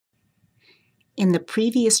In the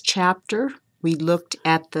previous chapter, we looked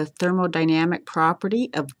at the thermodynamic property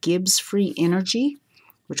of Gibbs free energy,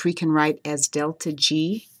 which we can write as delta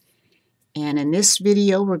G. And in this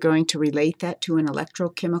video, we're going to relate that to an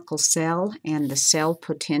electrochemical cell and the cell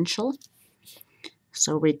potential.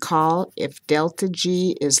 So recall, if delta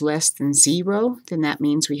G is less than 0, then that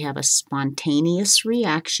means we have a spontaneous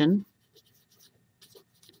reaction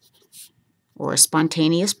or a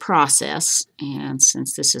spontaneous process. And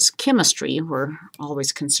since this is chemistry, we're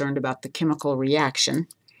always concerned about the chemical reaction.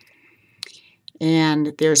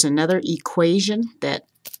 And there's another equation that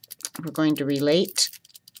we're going to relate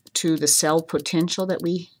to the cell potential that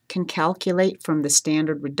we can calculate from the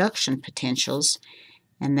standard reduction potentials,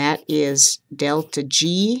 and that is delta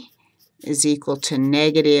G is equal to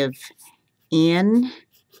negative NFE.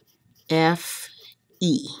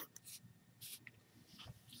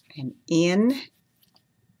 And N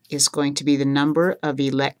is going to be the number of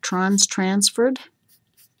electrons transferred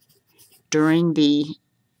during the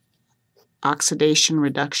oxidation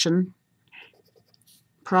reduction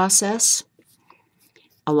process.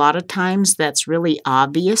 A lot of times that's really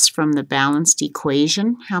obvious from the balanced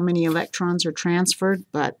equation how many electrons are transferred,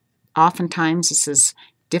 but oftentimes this is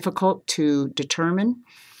difficult to determine.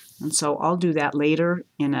 And so I'll do that later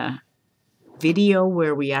in a video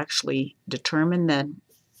where we actually determine the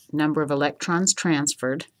number of electrons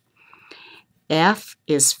transferred. F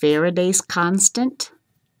is Faraday's constant,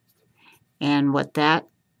 and what that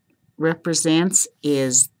represents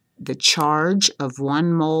is the charge of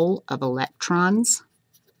 1 mole of electrons.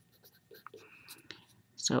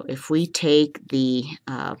 So if we take the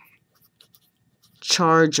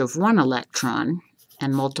charge of 1 electron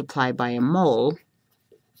and multiply by a mole,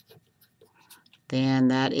 then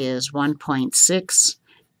that is 1.6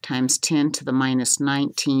 times 10 to the minus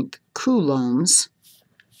 19th coulombs.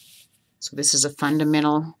 So this is a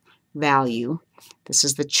fundamental value. This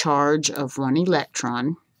is the charge of 1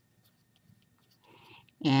 electron.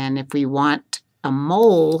 And if we want a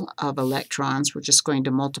mole of electrons, we're just going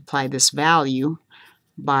to multiply this value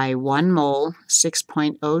by 1 mole,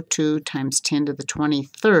 6.02 times 10 to the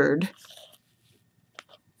 23rd.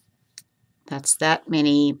 That's that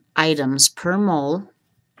many items per mole.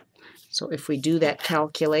 So if we do that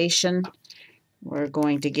calculation, we're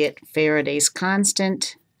going to get Faraday's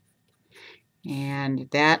constant, and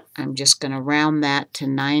that, I'm just going to round that to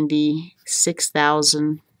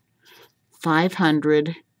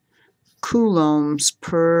 96,500 coulombs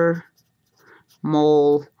per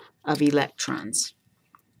mole of electrons.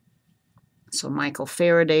 So Michael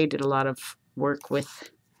Faraday did a lot of work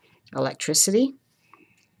with electricity.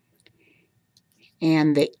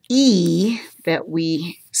 And the E that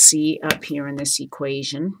we see up here in this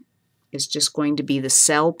equation is just going to be the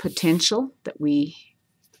cell potential that we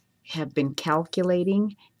have been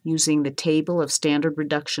calculating using the table of standard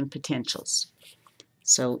reduction potentials.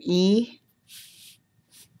 So E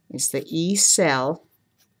is the E cell.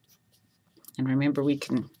 And remember, we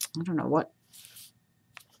can, I don't know what,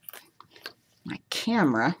 my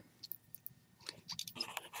camera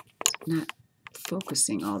not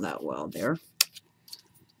focusing all that well there.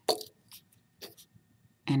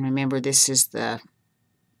 And remember, this is the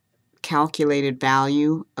calculated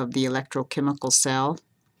value of the electrochemical cell.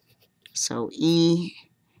 So E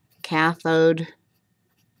cathode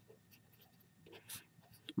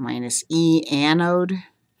minus E anode,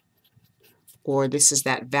 or this is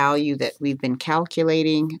that value that we've been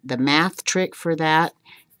calculating. The math trick for that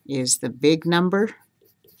is the big number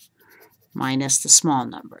minus the small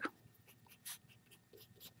number.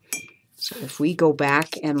 So if we go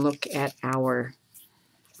back and look at our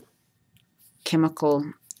chemical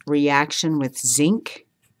reaction with zinc,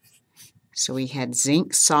 so we had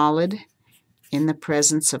zinc solid in the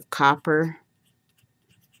presence of copper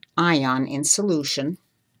ion in solution.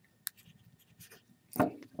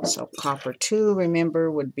 So copper 2, remember,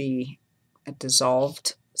 would be a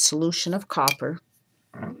dissolved solution of copper.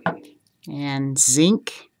 And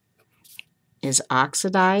zinc is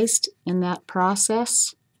oxidized in that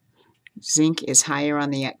process. Zinc is higher on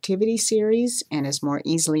the activity series and is more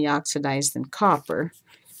easily oxidized than copper.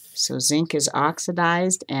 So zinc is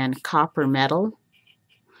oxidized and copper metal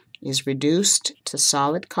is reduced to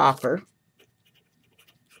solid copper.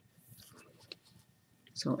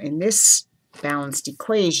 So in this balanced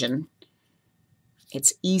equation,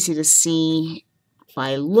 it's easy to see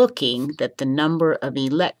by looking that the number of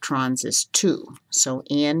electrons is 2. So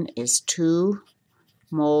N is 2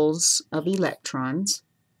 moles of electrons.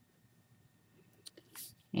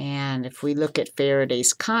 And if we look at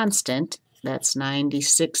Faraday's constant, that's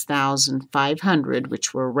 96,500,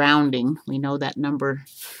 which we're rounding. We know that number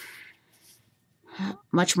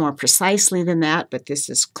much more precisely than that, but this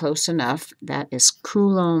is close enough. That is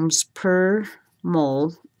coulombs per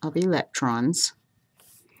mole of electrons.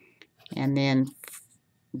 And then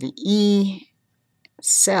the E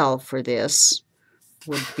cell for this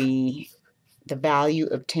would be the value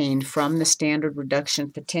obtained from the standard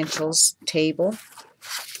reduction potentials table.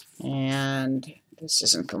 And this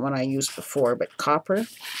isn't the one I used before, but copper.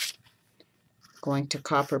 Going to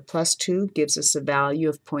copper plus 2 gives us a value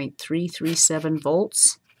of 0.337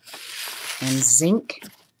 volts. And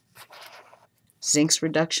zinc's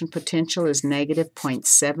reduction potential is negative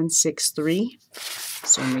 0.763.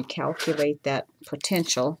 So when we calculate that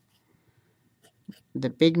potential, the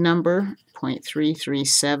big number,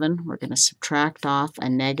 0.337, we're going to subtract off a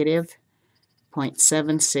negative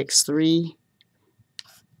 0.763,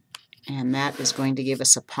 and that is going to give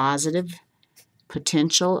us a positive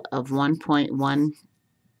potential of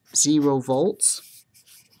 1.10 volts.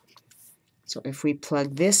 So if we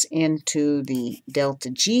plug this into the delta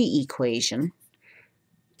G equation,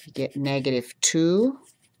 we get negative 2,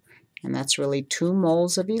 and that's really 2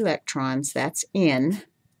 moles of electrons. That's N.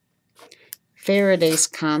 Faraday's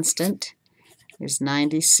constant is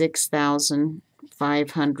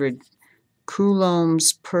 96,500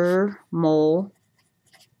 coulombs per mole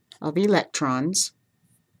of electrons.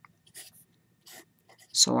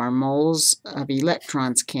 So our moles of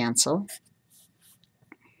electrons cancel.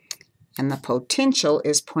 And the potential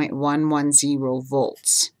is 0.110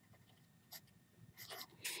 volts.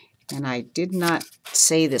 And I did not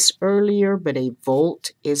say this earlier, but a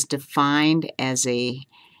volt is defined as the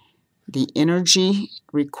energy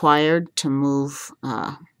required to move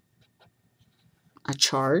a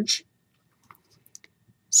charge.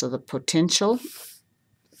 So the potential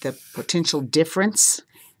difference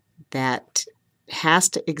that has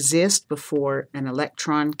to exist before an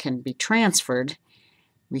electron can be transferred,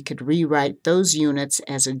 we could rewrite those units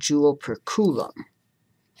as a joule per coulomb.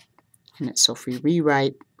 And so if we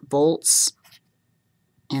rewrite volts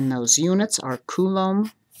in those units, our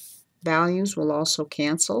coulomb values will also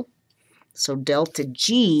cancel. So delta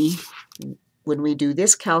G, when we do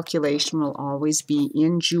this calculation, will always be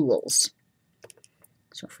in joules.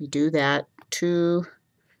 So if we do that, 2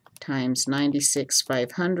 times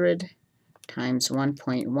 96,500 times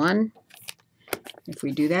 1.1. If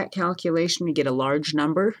we do that calculation, we get a large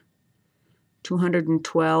number,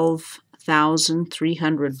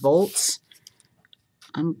 212,300 volts.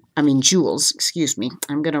 Joules, excuse me.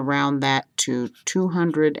 I'm going to round that to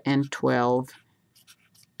 212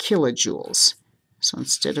 kilojoules. So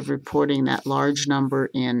instead of reporting that large number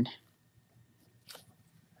in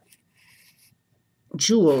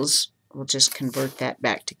joules, we'll just convert that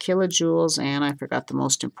back to kilojoules, and I forgot the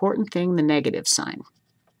most important thing, the negative sign.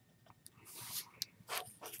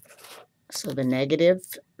 So the negative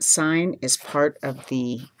sign is part of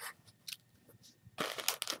the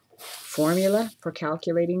formula for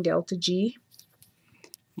calculating delta G.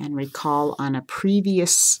 And recall in a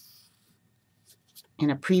previous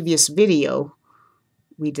video,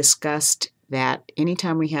 we discussed that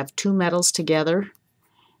anytime we have two metals together,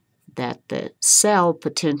 that the cell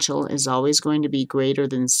potential is always going to be greater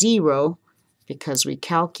than 0, because we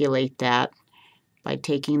calculate that by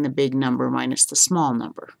taking the big number minus the small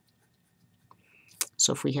number.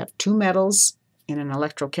 So if we have two metals in an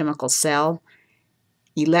electrochemical cell,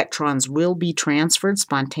 electrons will be transferred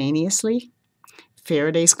spontaneously.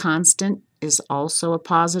 Faraday's constant is also a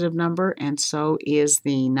positive number, and so is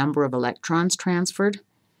the number of electrons transferred.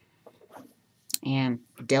 And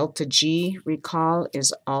delta G, recall,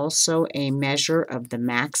 is also a measure of the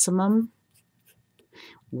maximum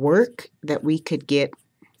work that we could get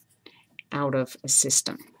out of a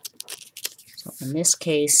system. So in this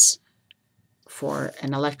case, for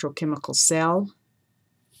an electrochemical cell,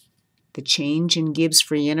 the change in Gibbs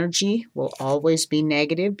free energy will always be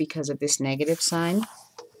negative because of this negative sign.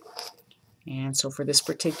 And so for this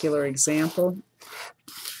particular example,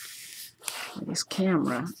 this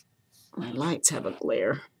camera, my lights have a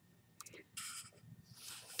glare.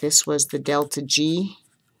 This was the delta G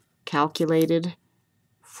calculated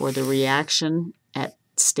for the reaction at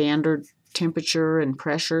standard temperature and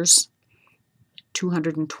pressures,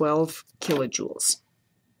 212 kilojoules.